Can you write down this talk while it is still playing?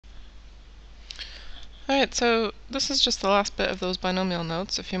Alright, so this is just the last bit of those binomial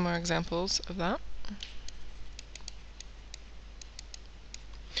notes, a few more examples of that.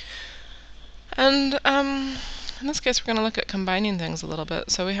 And in this case we're going to look at combining things a little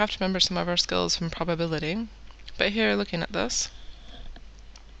bit, so we have to remember some of our skills from probability. But here, looking at this,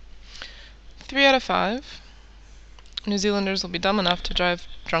 3 out of 5 New Zealanders will be dumb enough to drive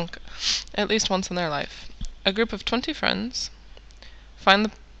drunk at least once in their life. A group of 20 friends,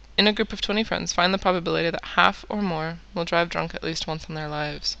 in a group of 20 friends, find the probability that half or more will drive drunk at least once in their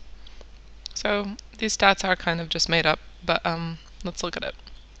lives. So these stats are kind of just made up, but let's look at it.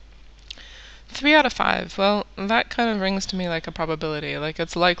 3 out of 5, well, that kind of rings to me like a probability. Like,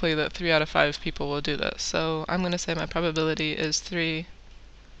 it's likely that 3 out of 5 people will do this. So I'm going to say my probability is 3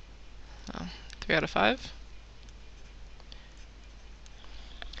 out of 5.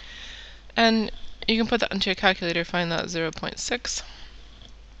 And you can put that into your calculator, find that 0.6.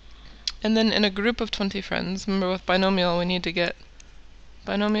 And then in a group of 20 friends, remember with binomial we need to get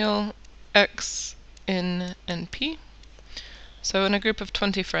binomial x, n, and p. So in a group of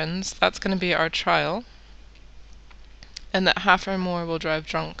 20 friends, that's going to be our trial, and that half or more will drive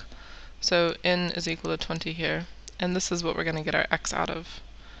drunk. So n is equal to 20 here, and this is what we're going to get our x out of.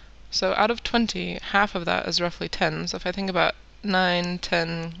 So out of 20, half of that is roughly 10. So if I think about 9,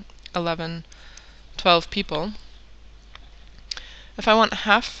 10, 11, 12 people, if I want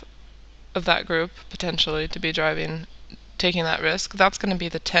half of that group potentially to be taking that risk, that's going to be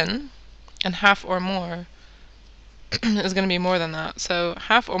the 10, and half or more is going to be more than that. So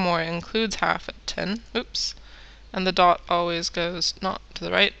half or more includes half at 10. Oops. And the dot always goes not to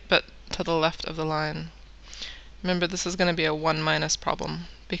the right, but to the left of the line. Remember, this is going to be a 1 minus problem,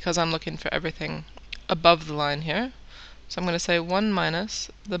 because I'm looking for everything above the line here. So I'm going to say 1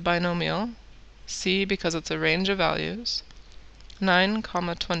 minus the binomial, c because it's a range of values, 9,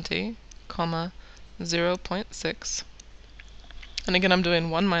 20, 0.6. And again, I'm doing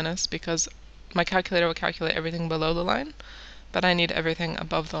 1 minus because my calculator will calculate everything below the line, but I need everything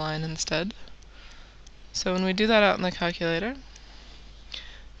above the line instead. So when we do that out in the calculator,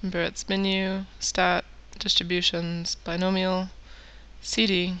 remember it's menu, stat, distributions, binomial,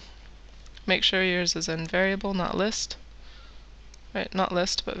 CD. Make sure yours is in variable, not list. Right, not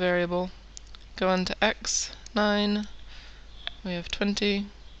list, but variable. Go into x, 9, we have 20,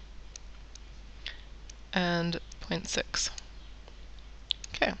 and 0.6.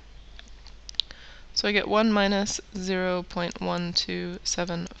 Okay. So I get 1 minus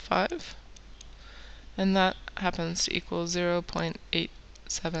 0.1275, and that happens to equal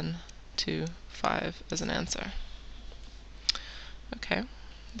 0.8725 as an answer. Okay,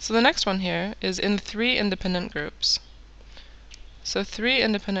 so the next one here is in 3 independent groups. So 3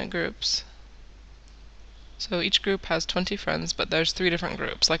 independent groups. So each group has 20 friends, but there's 3 different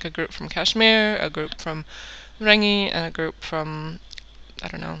groups, like a group from Kashmir, a group from Rengi, and a group from, I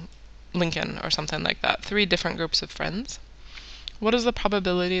don't know, Lincoln or something like that. 3 different groups of friends. What is the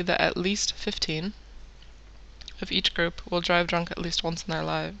probability that at least 15 of each group will drive drunk at least once in their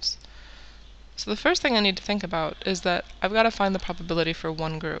lives? So the first thing I need to think about is that I've got to find the probability for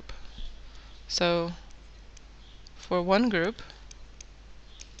one group. So for one group,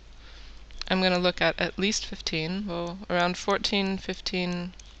 I'm going to look at least 15, well, around 14,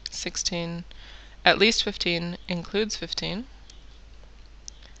 15, 16. At least 15 includes 15,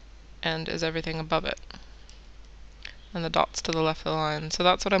 and is everything above it. And the dot's to the left of the line. So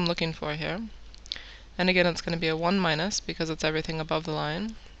that's what I'm looking for here. And again, it's going to be a 1 minus because it's everything above the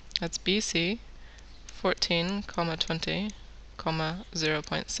line. That's BC, 14, 20,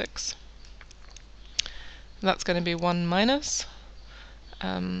 0.6. That's going to be 1 minus.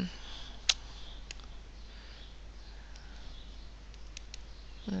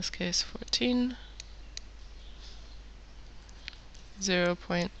 In this case 14,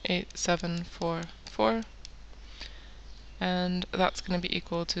 0.8744, and that's going to be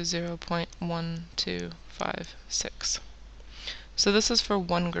equal to 0.1256. So this is for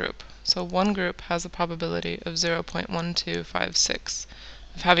one group. So one group has a probability of 0.1256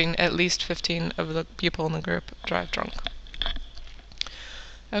 of having at least 15 of the people in the group drive drunk.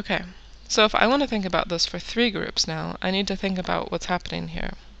 Okay. So if I want to think about this for 3 groups now, I need to think about what's happening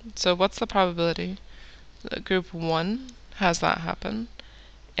here. So what's the probability that group 1 has that happen,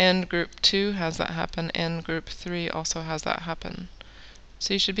 and group 2 has that happen, and group 3 also has that happen?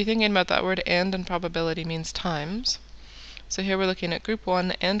 So you should be thinking about that word and in probability means times. So here we're looking at group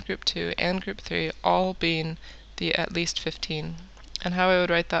 1 and group 2 and group 3 all being the at least 15. And how I would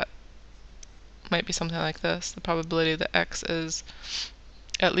write that might be something like this. The probability that x is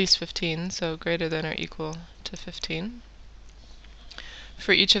at least 15, so greater than or equal to 15.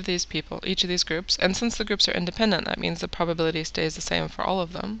 for each of these people, each of these groups. And since the groups are independent, that means the probability stays the same for all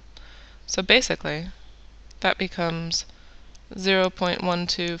of them. So basically, that becomes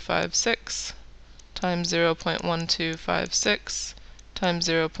 0.1256 times 0.1256 times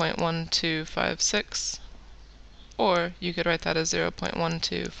 0.1256, or you could write that as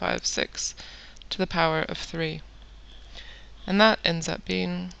 0.1256 to the power of 3. And that ends up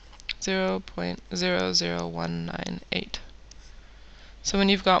being 0.00198. So when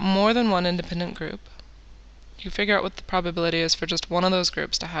you've got more than one independent group, you figure out what the probability is for just one of those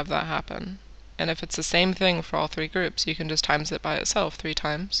groups to have that happen. And if it's the same thing for all three groups, you can just times it by itself 3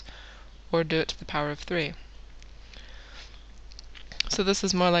 times, or do it to the power of 3. So this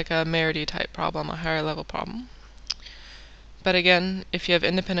is more like a Merity type problem, a higher level problem. But again, if you have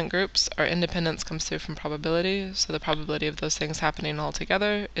independent groups, our independence comes through from probability, so the probability of those things happening all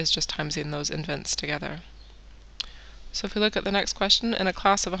together is just timesing those invents together. So if we look at the next question, in a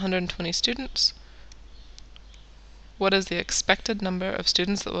class of 120 students, what is the expected number of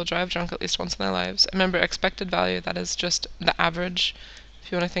students that will drive drunk at least once in their lives? Remember, expected value, that is just the average,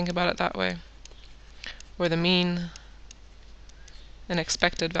 if you want to think about it that way. Or the mean, an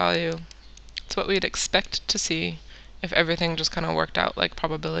expected value. It's what we'd expect to see if everything just kind of worked out like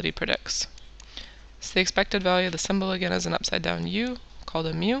probability predicts. So the expected value, the symbol again is an upside down U, called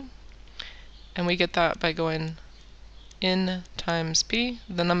a mu. And we get that by going N times P,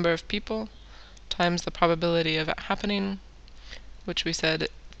 the number of people, times the probability of it happening, which we said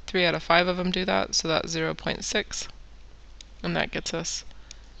 3 out of 5 of them do that, so that's 0.6, and that gets us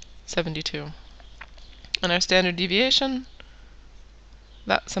 72. And our standard deviation,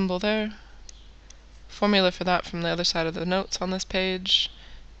 that symbol there, formula for that from the other side of the notes on this page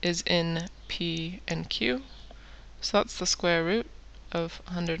is in P and Q. So that's the square root of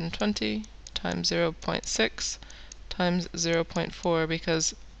 120 times 0.6 times 0.4,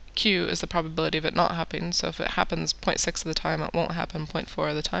 because Q is the probability of it not happening, so if it happens 0.6 of the time, it won't happen 0.4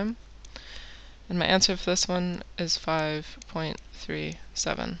 of the time. And my answer for this one is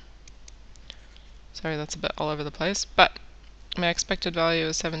 5.37. Sorry, that's a bit all over the place, but my expected value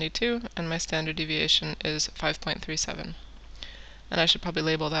is 72, and my standard deviation is 5.37. And I should probably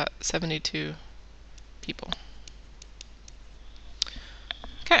label that 72 people.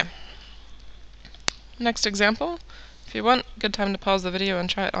 Okay. Next example. If you want, good time to pause the video and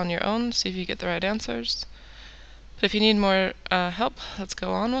try it on your own, see if you get the right answers. But if you need more help, let's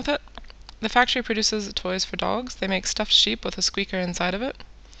go on with it. The factory produces toys for dogs. They make stuffed sheep with a squeaker inside of it.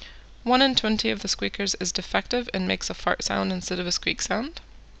 1 in 20 of the squeakers is defective and makes a fart sound instead of a squeak sound.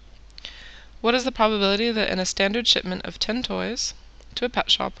 What is the probability that in a standard shipment of 10 toys to a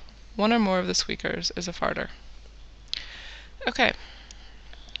pet shop, one or more of the squeakers is a farter? Okay,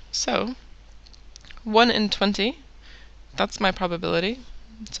 so 1 in 20, that's my probability.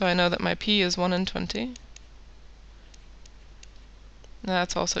 So I know that my P is 1 in 20.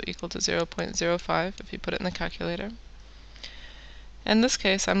 That's also equal to 0.05 if you put it in the calculator. In this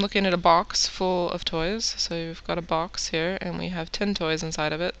case, I'm looking at a box full of toys. So we've got a box here, and we have 10 toys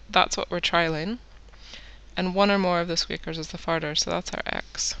inside of it. That's what we're trialing. And one or more of the squeakers is the farter, so that's our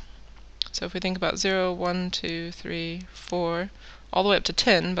X. So if we think about 0, 1, 2, 3, 4, all the way up to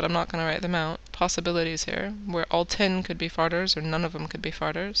 10, but I'm not going to write them out, possibilities here, where all 10 could be farters or none of them could be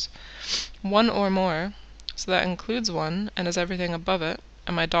farters. 1 or more, so that includes 1, and is everything above it,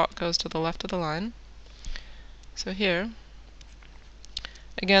 and my dot goes to the left of the line. So here,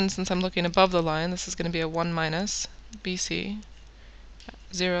 again, since I'm looking above the line, this is going to be a 1 minus BC,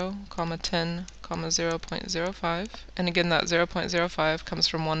 0, 10, 0.05, and again that 0.05 comes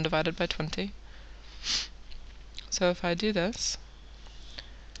from 1 divided by 20. So if I do this,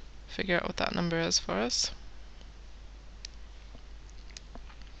 figure out what that number is for us.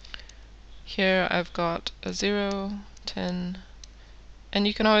 Here I've got a 0, 10, and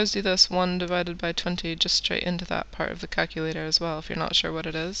you can always do this 1 divided by 20 just straight into that part of the calculator as well if you're not sure what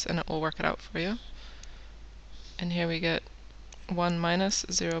it is, and it will work it out for you. And here we get 1 minus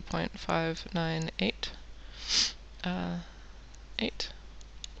 0.598, 8.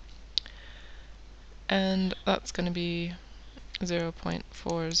 And that's going to be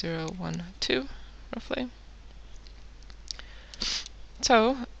 0.4012, roughly.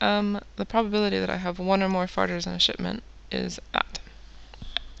 So, the probability that I have 1 or more farters in a shipment is that.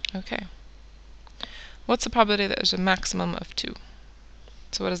 Okay. What's the probability that there's a maximum of 2?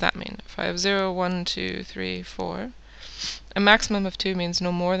 So what does that mean? If I have 0, 1, 2, 3, 4, a maximum of 2 means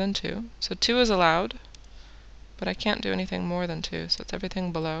no more than 2. So 2 is allowed, but I can't do anything more than 2, so it's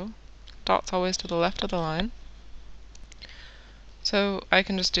everything below. Dot's always to the left of the line. So I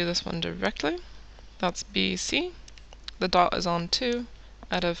can just do this one directly. That's BC. The dot is on 2,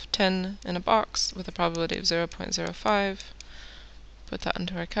 out of 10 in a box with a probability of 0.05. Put that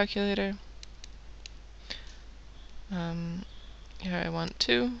into our calculator. Here I want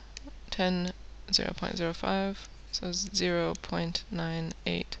 2, 10, 0.05, so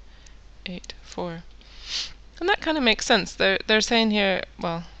 0.9884. And that kind of makes sense. They're saying here,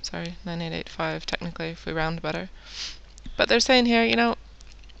 well, sorry, 9885 technically if we round better. But they're saying here,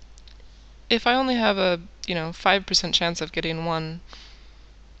 if I only have a 5% chance of getting one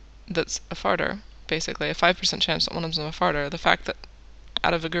that's a farter, basically a 5% chance that one of them is a farter, the fact that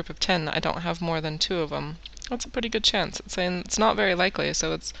out of a group of 10 I don't have more than 2 of them, that's a pretty good chance. It's saying it's not very likely,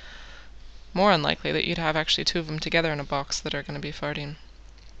 so it's more unlikely that you'd have actually 2 of them together in a box that are going to be farting.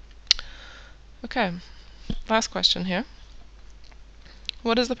 Okay, last question here.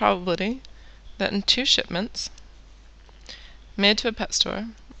 What is the probability that in 2 shipments made to a pet store,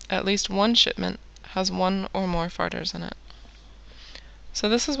 at least one shipment has 1 or more farters in it? So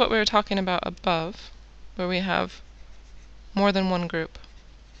this is what we were talking about above, where we have more than one group.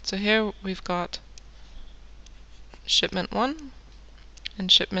 So here we've got shipment 1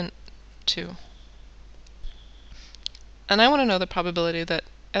 and shipment 2. And I want to know the probability that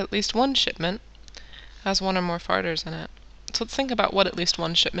at least one shipment has 1 or more farters in it. So let's think about what at least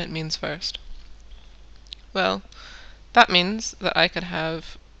one shipment means first. Well, that means that I could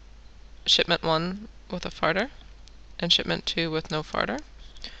have shipment 1 with a farter and shipment 2 with no farter.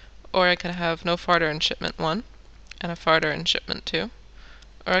 Or I could have no farter in shipment 1 and a farter in shipment 2.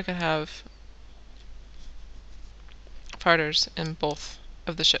 Or I could have farters in both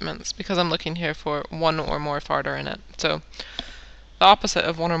of the shipments, because I'm looking here for 1 or more farter in it. So the opposite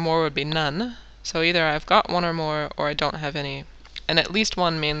of 1 or more would be none. So either I've got 1 or more or I don't have any. And at least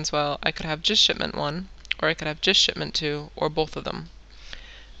one means, well, I could have just shipment 1 or I could have just shipment 2 or both of them.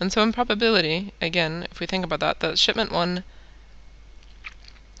 And so in probability, again, if we think about that, that shipment 1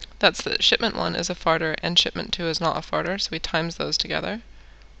 is a farter and shipment 2 is not a farter, so we times those together.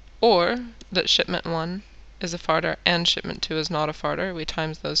 Or that shipment 1 is a farter and shipment 2 is not a farter, we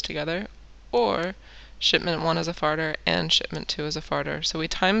times those together. Or shipment 1 is a farter and shipment 2 is a farter. So we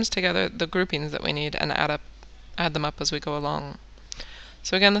times together the groupings that we need and add them up as we go along.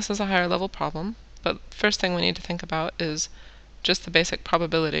 So again, this is a higher level problem, but first thing we need to think about is just the basic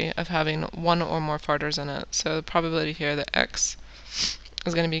probability of having 1 or more farters in it. So the probability here that x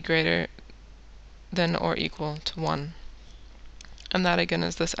is going to be greater than or equal to 1. And that again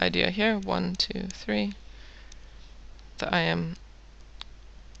is this idea here, 1, 2, 3, that I am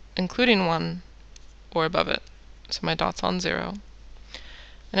including 1 or above it. So my dot's on 0.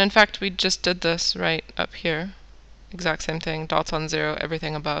 And in fact, we just did this right up here. Exact same thing, dots on 0,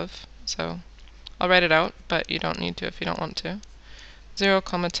 everything above. So I'll write it out, but you don't need to if you don't want to. 0,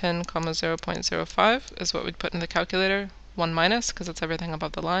 10, 0.05 is what we'd put in the calculator, 1 minus, because it's everything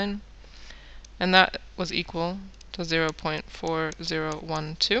above the line. And that was equal to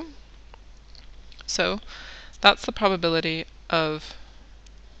 0.4012. So that's the probability of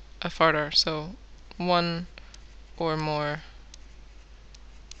a farter, so 1 or more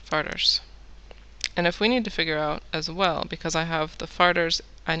farters. And if we need to figure out as well, because I have the farters,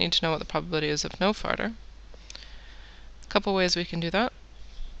 I need to know what the probability is of no farter. A couple ways we can do that.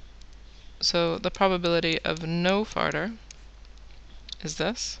 So the probability of no farter is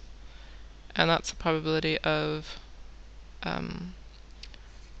this, and that's the probability of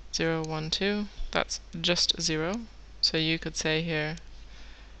 0, 1, 2. That's just 0. So you could say here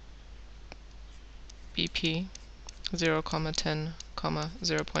BP 0, 10,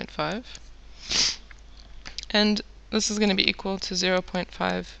 0.5. And this is going to be equal to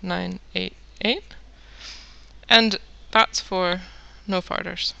 0.5988. And that's for no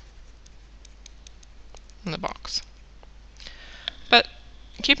farters in the box. But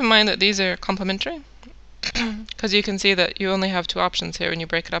keep in mind that these are complementary, because you can see that you only have 2 options here when you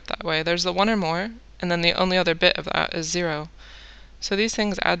break it up that way. There's the 1 or more, and then the only other bit of that is 0. So these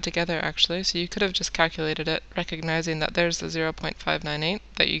things add together actually, so you could have just calculated it, recognizing that there's the 0.598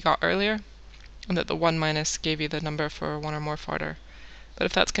 that you got earlier, and that the 1 minus gave you the number for 1 or more farter. But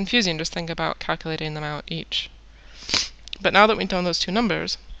if that's confusing, just think about calculating them out each. But now that we know those 2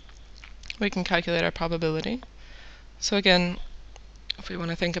 numbers, we can calculate our probability. So again, if we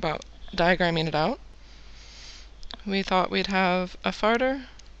want to think about diagramming it out, we thought we'd have a farter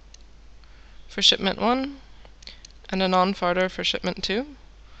for shipment 1 and a non-farter for shipment 2,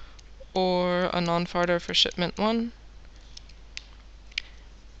 or a non-farter for shipment 1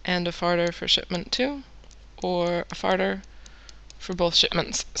 and a farter for shipment 2, or a farter for both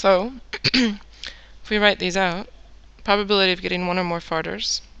shipments. So if we write these out, probability of getting 1 or more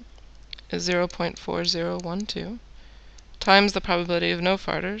farters is 0.4012, times the probability of no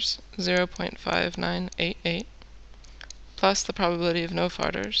farters, 0.5988, plus the probability of no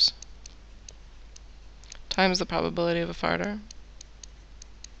farters, times the probability of a farter,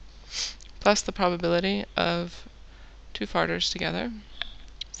 plus the probability of two farters together.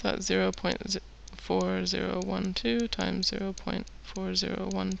 So that's 0.4012 times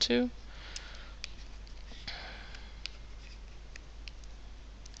 0.4012.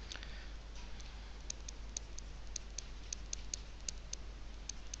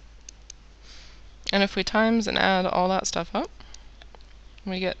 And if we times and add all that stuff up,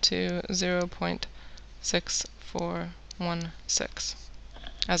 we get to 0.6416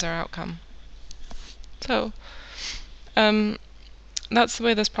 as our outcome. So that's the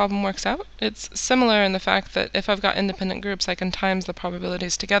way this problem works out. It's similar in the fact that if I've got independent groups, I can times the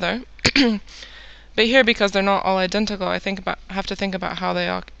probabilities together. But here, because they're not all identical, I have to think about how they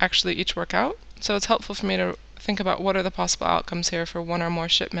actually each work out. So it's helpful for me to think about what are the possible outcomes here for one or more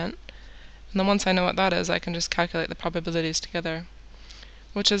shipment. And then once I know what that is, I can just calculate the probabilities together,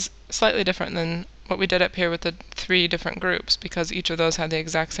 which is slightly different than what we did up here with the 3 different groups, because each of those had the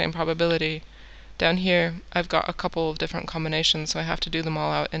exact same probability. Down here, I've got a couple of different combinations, so I have to do them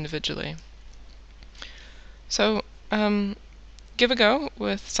all out individually. So give a go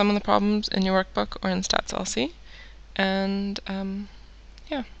with some of the problems in your workbook or in StatsLC, and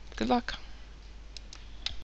yeah, good luck.